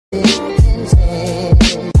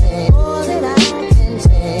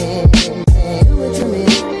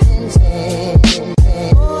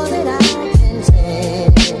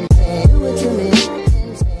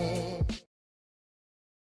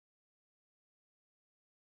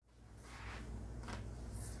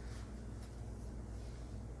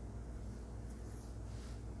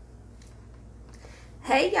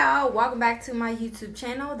Hey y'all, welcome back to my YouTube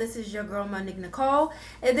channel. This is your girl Monique Nicole.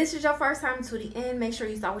 If this is your first time tuning in, make sure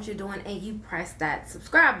you stop what you're doing and you press that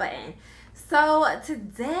subscribe button. So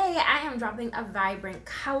today I am dropping a vibrant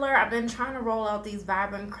color. I've been trying to roll out these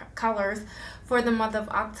vibrant colors for the month of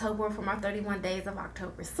October for my 31 days of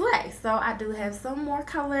October slay. So I do have some more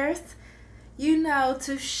colors,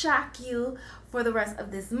 to shock you for the rest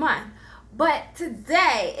of this month. But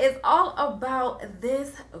today is all about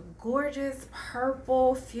this gorgeous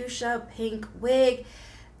purple fuchsia pink wig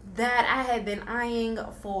that I have been eyeing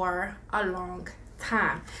for a long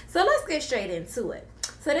time. So let's get straight into it.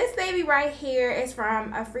 So this baby right here is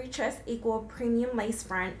from a Freetress Equal Premium Lace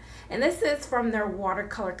Front. And this is from their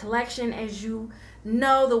watercolor collection. As you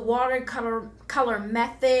know, the watercolor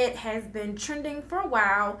method has been trending for a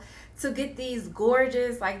while to get these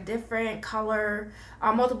gorgeous, like different color,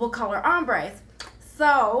 multiple color ombres.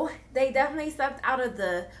 So they definitely stepped out of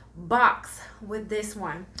the box with this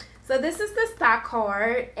one. So this is the stock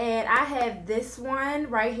card, and I have this one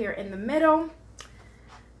right here in the middle.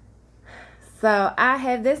 So I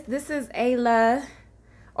have this. This is Ayla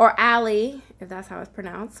or Ali, if that's how it's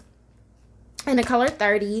pronounced, in the color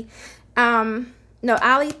 30. No,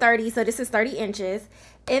 Ali 30. So this is 30 inches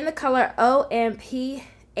in the color Omphoenix.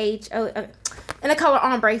 In the color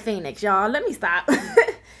Ombre Phoenix, y'all. Let me stop.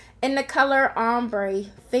 In the color Ombre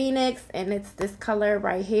Phoenix, and it's this color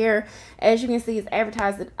right here. As you can see, it's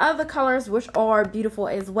advertised in other colors, which are beautiful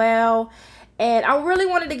as well. And I really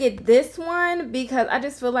wanted to get this one because I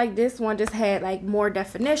just feel like this one just had like more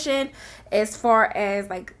definition as far as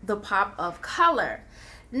like the pop of color.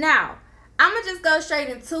 Now, I'm gonna just go straight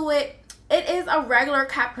into it. It is a regular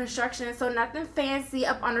cap construction, so nothing fancy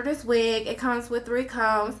up under this wig. It comes with 3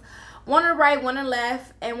 combs, one on the right, one on the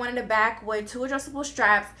left, and one in the back with 2 adjustable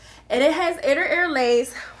straps. And it has inner ear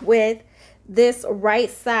lace with this right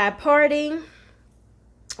side parting.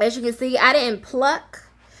 As you can see, I didn't pluck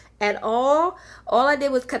at all. All I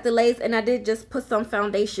did was cut the lace, and I did just put some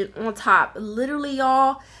foundation on top. Literally,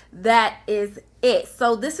 y'all, that is it.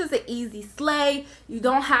 So this is an easy slay. You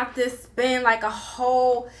don't have to spend like a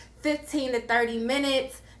whole 15 to 30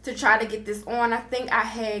 minutes to try to get this on. I think I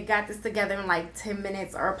had got this together in like 10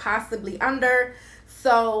 minutes or possibly under.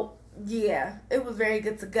 So yeah, it was very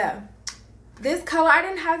good to go. This color, I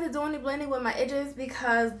didn't have to do any blending with my edges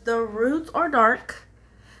because the roots are dark.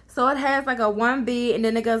 So it has like a 1B, and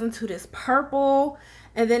then it goes into this purple,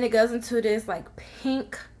 and then it goes into this like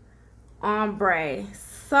pink ombre.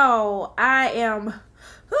 So I am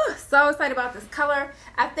so excited about this color.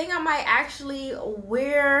 I think I might actually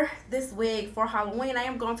wear this wig for Halloween. I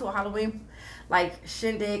am going to a Halloween like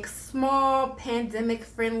shindig, small pandemic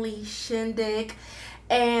friendly shindig,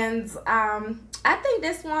 and I think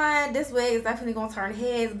this wig is definitely gonna turn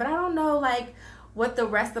heads, but I don't know like what the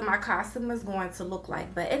rest of my costume is going to look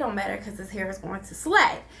like, but it don't matter because this hair is going to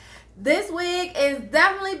slay. This wig is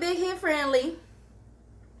definitely big head friendly,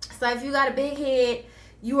 so if you got a big head,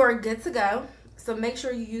 you are good to go. So make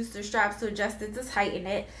sure you use the straps to adjust it to tighten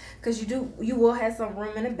it, because you will have some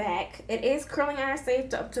room in the back. It is curling iron safe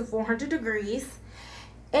to up to 400 degrees.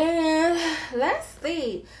 And let's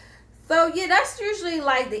see. So yeah, that's usually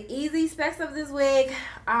like the easy specs of this wig.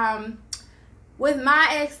 With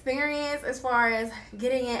my experience as far as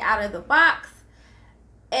getting it out of the box,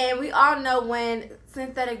 and we all know when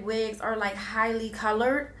synthetic wigs are like highly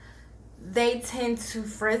colored, they tend to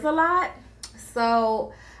frizz a lot.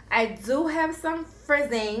 So I do have some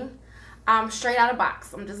frizzing straight out of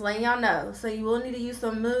box. I'm just letting y'all know. So you will need to use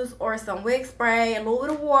some mousse or some wig spray, a little bit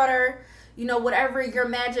of water, whatever your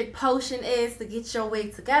magic potion is to get your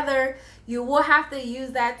wig together. You will have to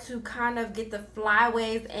use that to kind of get the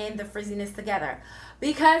flyaways and the frizziness together.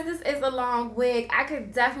 Because this is a long wig, I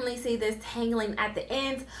could definitely see this tangling at the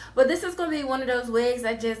ends, but this is going to be one of those wigs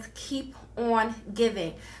that just keep on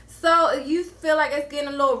giving. So if you feel like it's getting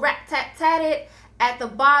a little rat-tat-tatted at the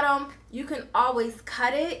bottom, you can always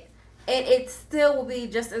cut it, and it still will be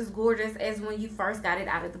just as gorgeous as when you first got it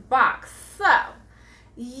out of the box. So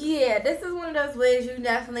yeah, this is one of those wigs you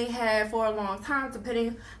definitely have for a long time,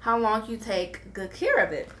 depending how long you take good care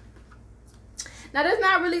of it. Now, there's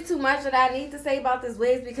not really too much that I need to say about this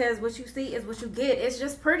wig, because what you see is what you get. It's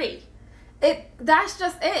just pretty. That's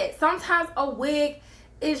just it. Sometimes a wig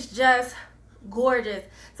is just gorgeous.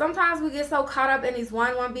 Sometimes we get so caught up in these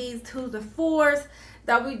 1Bs, 2s, and 4s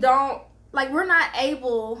that we're not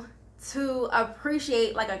able to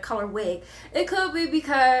appreciate like a color wig. It could be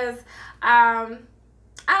because I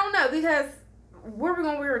don't know, because where we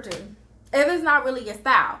gonna wear it to if it's not really your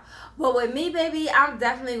style. But with me, baby, I'm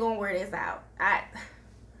definitely gonna wear this out.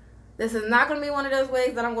 This is not gonna be one of those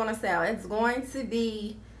wigs that I'm gonna sell. It's going to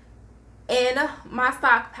be in my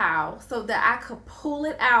stockpile so that I could pull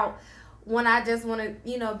it out when I just want to,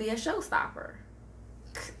 you know, be a showstopper,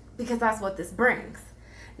 because that's what this brings.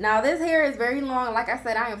 Now this hair is very long. Like I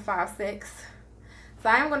said, I am 5'6", so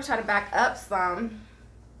I am going to try to back up some,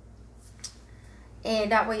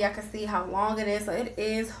 and that way y'all can see how long it is. So it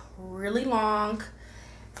is really long.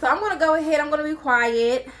 So I'm going to go ahead, I'm going to be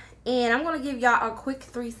quiet, and I'm going to give y'all a quick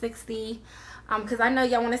 360 because I know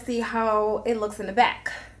y'all want to see how it looks in the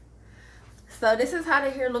back. So this is how the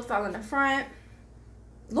hair looks all in the front.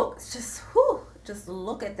 Look, just, whew, just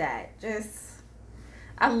look at that.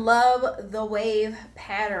 I love the wave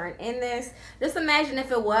pattern in this. Just imagine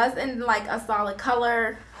if it was in like a solid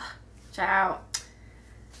color. Child.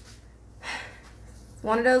 It's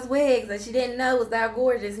one of those wigs that you didn't know was that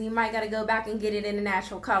gorgeous, and you might got to go back and get it in a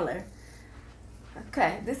natural color.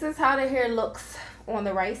 Okay, this is how the hair looks on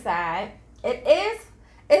the right side.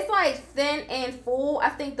 It's like thin and full. I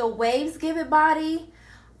think the waves give it body.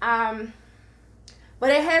 But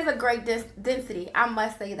it has a great density. I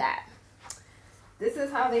must say that. This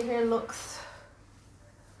is how the hair looks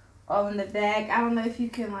all in the back. I don't know if you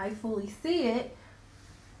can like fully see it.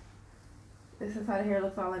 This is how the hair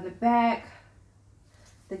looks all in the back.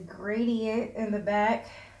 The gradient in the back.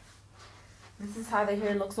 This is how the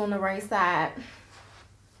hair looks on the right side.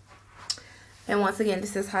 And once again,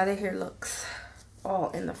 this is how the hair looks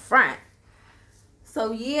all in the front.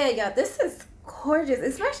 So yeah, y'all, this is gorgeous,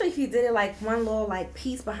 especially if you did it like one little like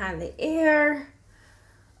piece behind the ear.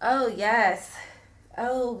 Oh yes.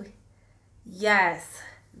 Oh yes,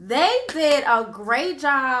 they did a great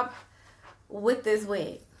job with this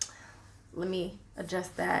wig. Let me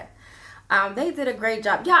adjust that. They did a great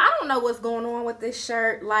job. Yeah, I don't know what's going on with this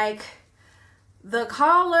shirt. Like, the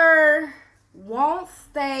collar won't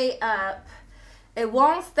stay up. It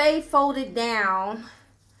won't stay folded down.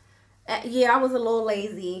 Yeah, I was a little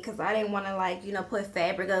lazy because I didn't want to, like, you know, put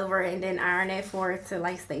fabric over it and then iron it for it to,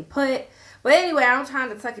 like, stay put. But anyway, I'm trying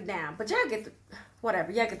to tuck it down. But y'all get the,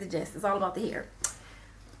 whatever, y'all get the gist. It's all about the hair.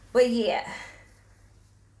 But yeah,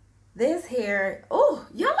 this hair, oh,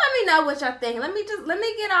 y'all let me know what y'all think. Let me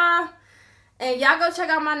get off. And y'all go check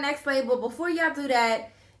out my next label. Before y'all do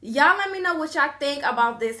that, y'all let me know what y'all think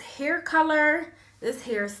about this hair color, this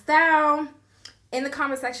hairstyle in the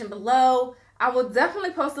comment section below. I will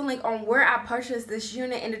definitely post a link on where I purchased this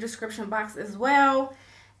unit in the description box as well.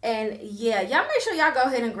 And yeah, y'all make sure y'all go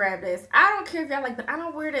ahead and grab this. I don't care if y'all like, but I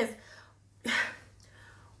don't wear this.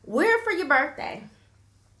 Wear it for your birthday.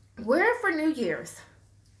 Wear it for New Year's.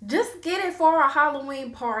 Just get it for a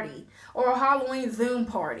Halloween party or a Halloween Zoom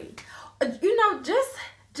party. You know, just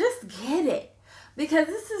get it. Because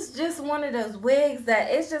this is just one of those wigs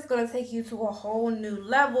that it's just going to take you to a whole new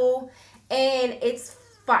level. And it's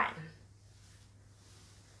fun.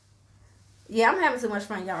 Yeah, I'm having too much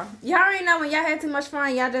fun, y'all. Y'all already know when y'all have too much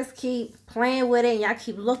fun, y'all just keep playing with it and y'all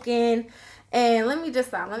keep looking. And let me just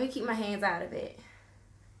stop. Let me keep my hands out of it.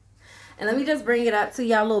 And let me just bring it up to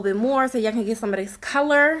y'all a little bit more so y'all can get some of this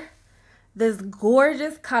color. This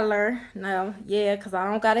gorgeous color. No, yeah, because I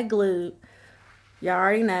don't got it glued. Y'all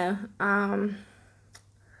already know.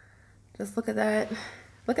 Just look at that.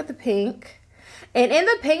 Look at the pink. And in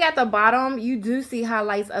the pink at the bottom, you do see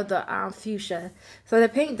highlights of the fuchsia. So the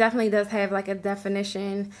pink definitely does have like a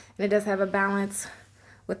definition. And it does have a balance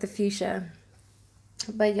with the fuchsia.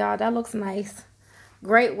 But y'all, that looks nice.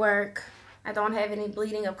 Great work. I don't have any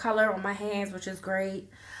bleeding of color on my hands, which is great.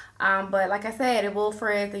 But like I said, it will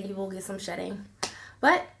frizz and you will get some shedding.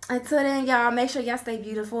 But until then, y'all, make sure y'all stay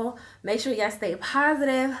beautiful. Make sure y'all stay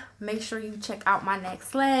positive. Make sure you check out my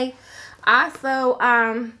next leg. Also,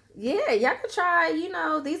 yeah, y'all could try, you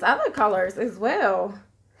know, these other colors as well.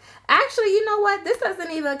 Actually, you know what? This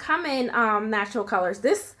doesn't even come in natural colors.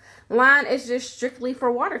 This line is just strictly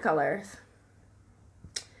for watercolors.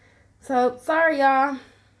 So, sorry, y'all.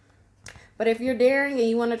 But if you're daring and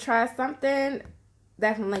you want to try something,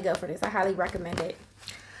 definitely go for this. I highly recommend it.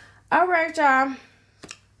 All right, y'all.